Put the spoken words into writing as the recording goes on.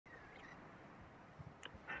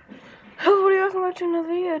back to another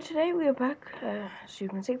video. Today we are back, as you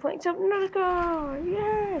can see, playing Subnautica!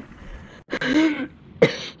 Yay!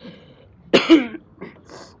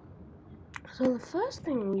 So the first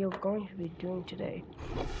thing we are going to be doing today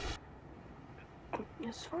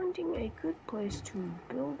is finding a good place to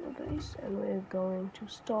build a base, and we're going to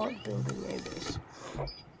start building a base.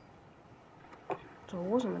 So I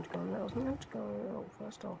wasn't meant to go in there, I was meant to go in. Oh,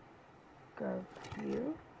 first I'll grab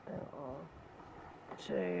you, and I'll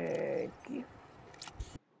take you.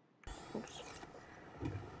 Oops.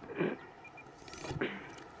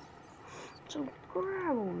 So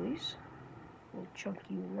grab all these. We'll chuck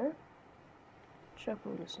you in there. Chuck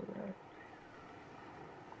all this in there.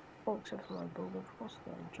 Oh, except for my builder, of course.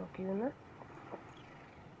 Then chuck you in there.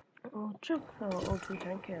 We'll chuck our O2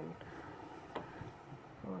 tank in.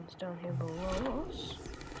 One's down here below us.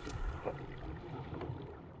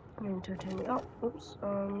 And titanium. Oh, oops.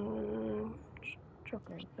 Chuck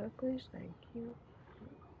right there, please. Thank you.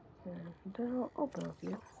 And then I'll open up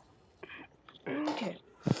you. Okay.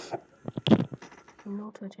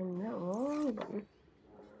 No titanium, that wrong button.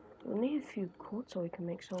 We'll need a few quartz so we can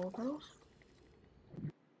make solar panels.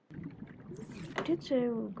 I did say we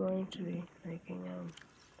were going to be making,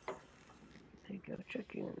 there you go,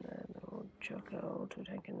 chuck you in there, then we'll chuck our auto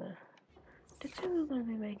tank in there. I did say we were going to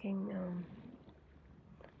be making,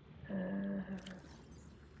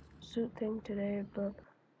 suit thing today, but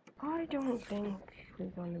I don't think we're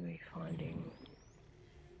going to be finding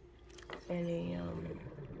any,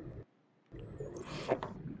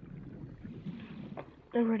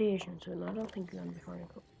 a radiation suit. I don't think we're going to be finding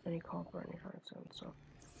any copper anytime soon, so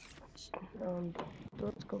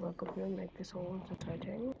let's go back up here and make this all into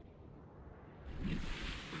titanium.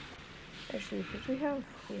 Actually, because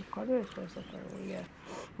we've got a space up there, yeah,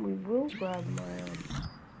 we will grab my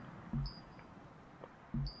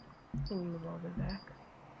thingamabobber back.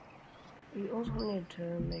 We also need to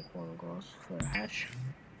make one glass for a hatch.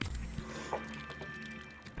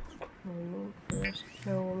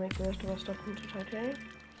 We'll make the rest of our stuff into titanium.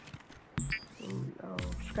 I'll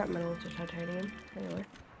scrap metal into titanium, anyway.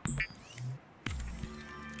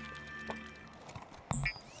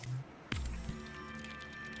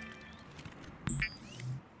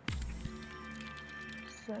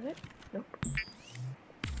 Is that it? Nope.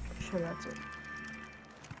 Sure, that's it.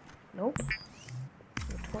 Nope.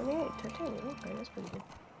 28 titanium. Okay, that's pretty good.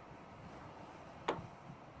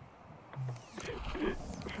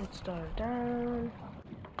 Let's dive down.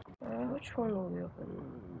 Which one will we open?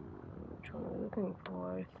 Which one are we looking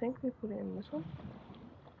for? I think we put it in this one.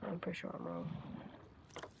 I'm pretty sure I'm wrong.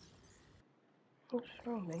 What's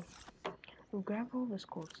wrong with me? We'll grab all this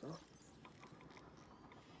quartz though.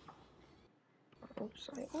 Oops,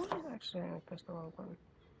 I always accidentally pressed the wrong button.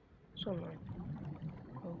 So annoying.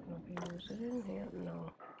 Open up here. Is it in here?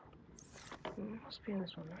 No. It must be in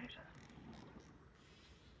this one, right?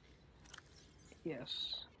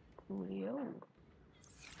 Yes. Leo.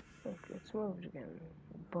 Look, it's moved again.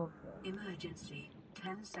 Above that. Emergency.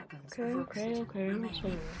 10 seconds. Okay. Okay, why did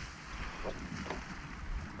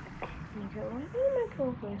I make it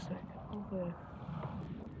over a second? Over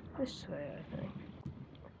this way, I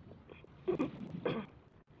think.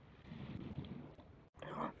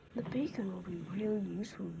 The beacon will be really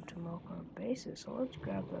useful to mark our bases, so let's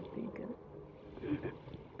grab that beacon.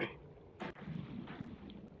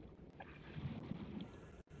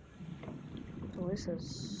 So this is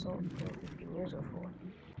salt that we can use it for.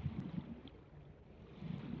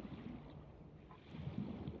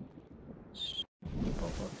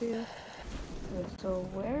 Pop up here. So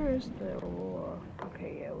where is the ore?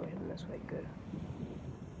 Okay, yeah, we're heading this way, good.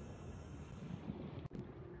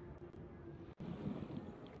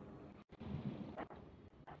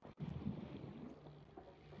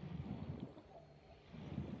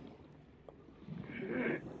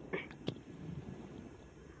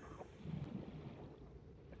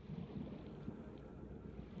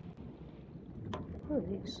 What are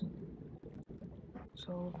these?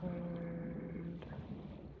 Solar,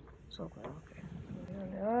 okay.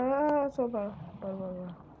 Solar.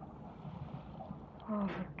 Oh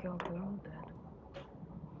my god, they're all dead.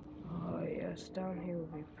 Oh yes, down here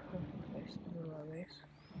would be a perfect place to build our base.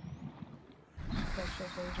 That's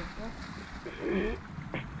just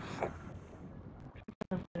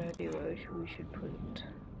another idea we should put it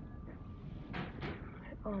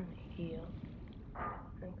on here.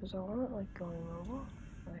 Because I want it like going over,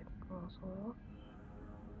 like glass over.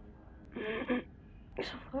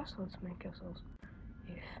 So first let's make ourselves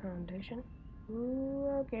a foundation. Ooh,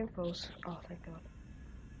 our game froze. Oh, thank god.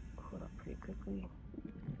 Caught up pretty quickly.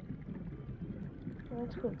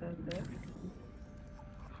 Let's put that there.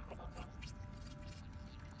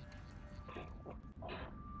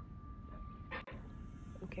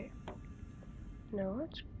 Now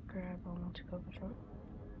let's grab a multi-cover.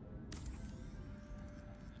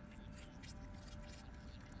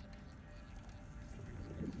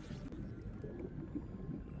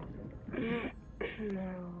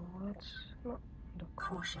 Now let's not the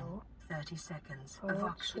Caution. cargo. 30 seconds But of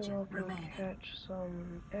let's see oxygen if we can remaining. catch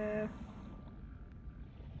some air.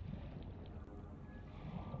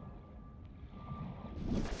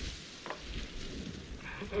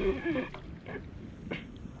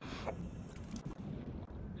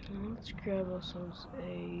 Let's grab ourselves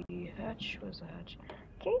a hatch. Where's the hatch?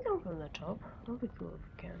 Can you come from the top? That'll be cool if we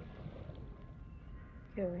can.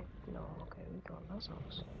 Can we? No, okay, we can't. That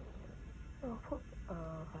sucks. I'll put a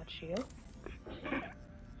hatch here.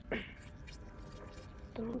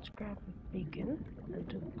 Then let's grab a beacon and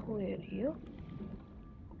deploy it here.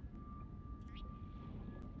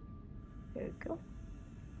 There we go.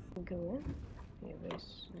 Go in. Yeah,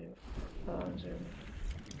 base 0.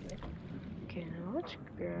 Okay, now let's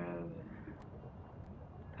grab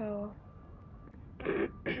power. Oh yeah,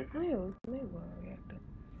 we can make one reactor.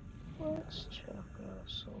 Let's chuck a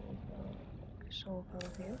solar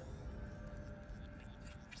panel here.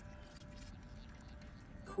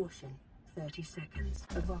 Caution. 30 seconds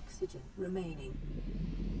of oxygen remaining.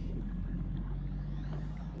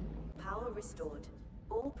 Power restored.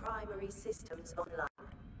 All primary systems online.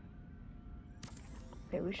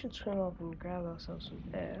 Okay, we should swim up and grab ourselves some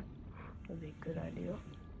air. That'd be a good idea.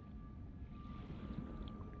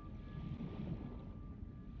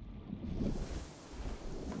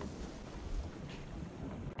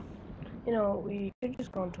 You know, we could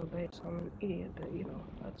just go into a base. I'm an idiot, but you know,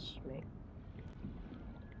 that's me.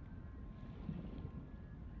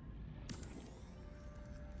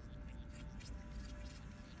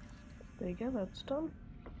 There you go, that's done.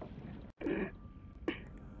 Make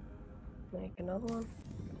another one.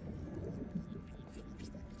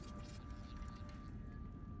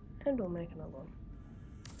 And we'll make another one.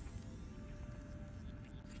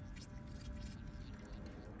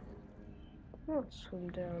 Let's swim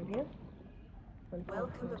down here. And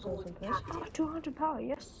Welcome put ourselves aboard, in place. Captain. 200 power,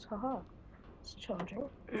 yes, haha. It's charging.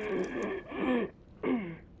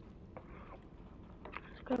 Let's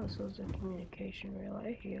grab ourselves a communication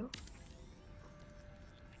relay here.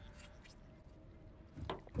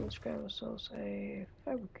 Let's grab ourselves a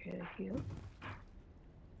fabricator here.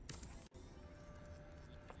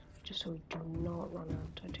 Just so we do not run out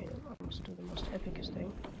of titanium. I must do the most epicest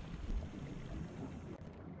thing.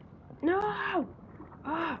 No!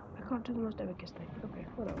 Ah! I can't do the most epicest thing. Okay,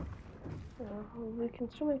 whatever. We can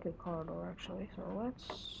still make a corridor actually, so let's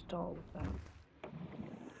start with that.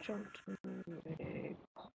 Jump to a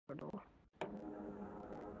corridor.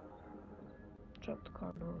 Drop the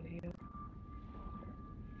corridor over here.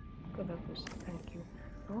 Good up this, thank you.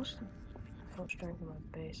 What's the health strength of my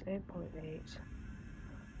base? 8.8.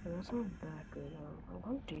 And that's not that good. I'm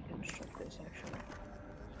going to deconstruct this actually.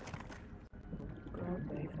 Grab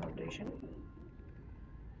a foundation.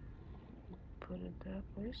 Put it that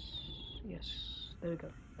place. Yes, there we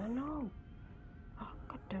go. Oh no! Oh,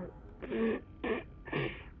 god damn it.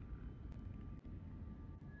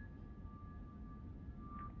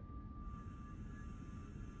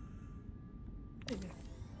 There you go.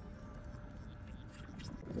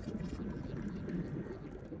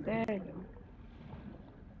 There you go.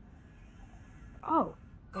 Oh!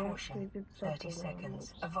 We actually Caution. did 30 something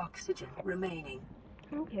seconds wrong. of oxygen remaining.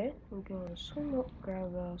 Okay, we're going to swim up,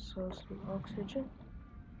 grab ourselves some oxygen.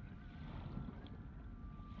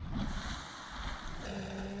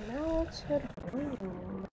 And now let's head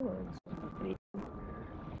home.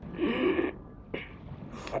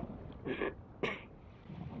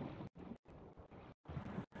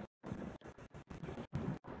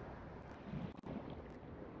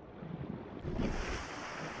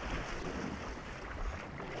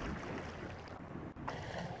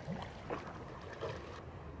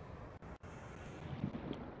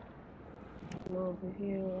 Over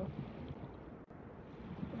here.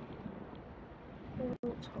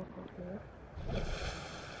 Let's hop up here.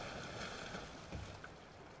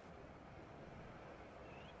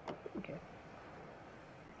 Okay.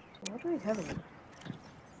 So what do we have in here?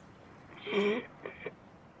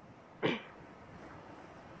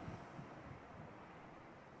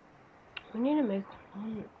 We need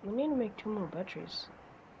to make 2 more batteries.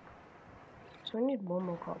 So we need 1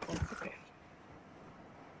 more copper. Okay.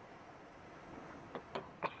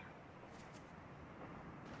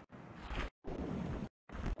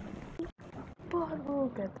 But we'll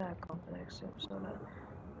get that copper next episode.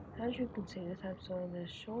 As you can see, this episode is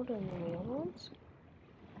shorter than the other ones.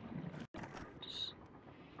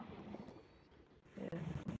 Yeah.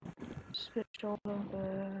 Just bit shorter.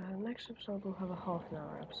 The next episode will have a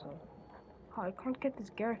half-an-hour episode. Oh, I can't get this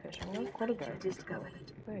garfish. I'm gonna call a garfish.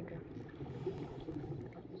 Discovered. There you go.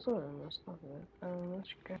 Sort of messed up with it.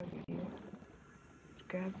 Let's grab you. Let's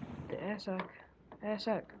grab the air sac. Air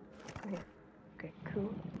sac. Yeah. Okay,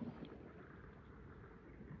 cool.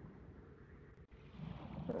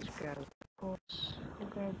 Let's grab the ports. We'll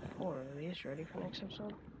grab 4 of these ready for next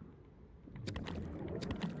episode.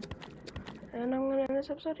 And I'm gonna end this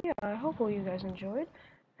episode here. I hope all you guys enjoyed.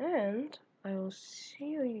 And I will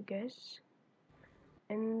see you guys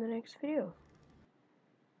in the next video.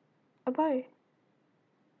 Bye-bye.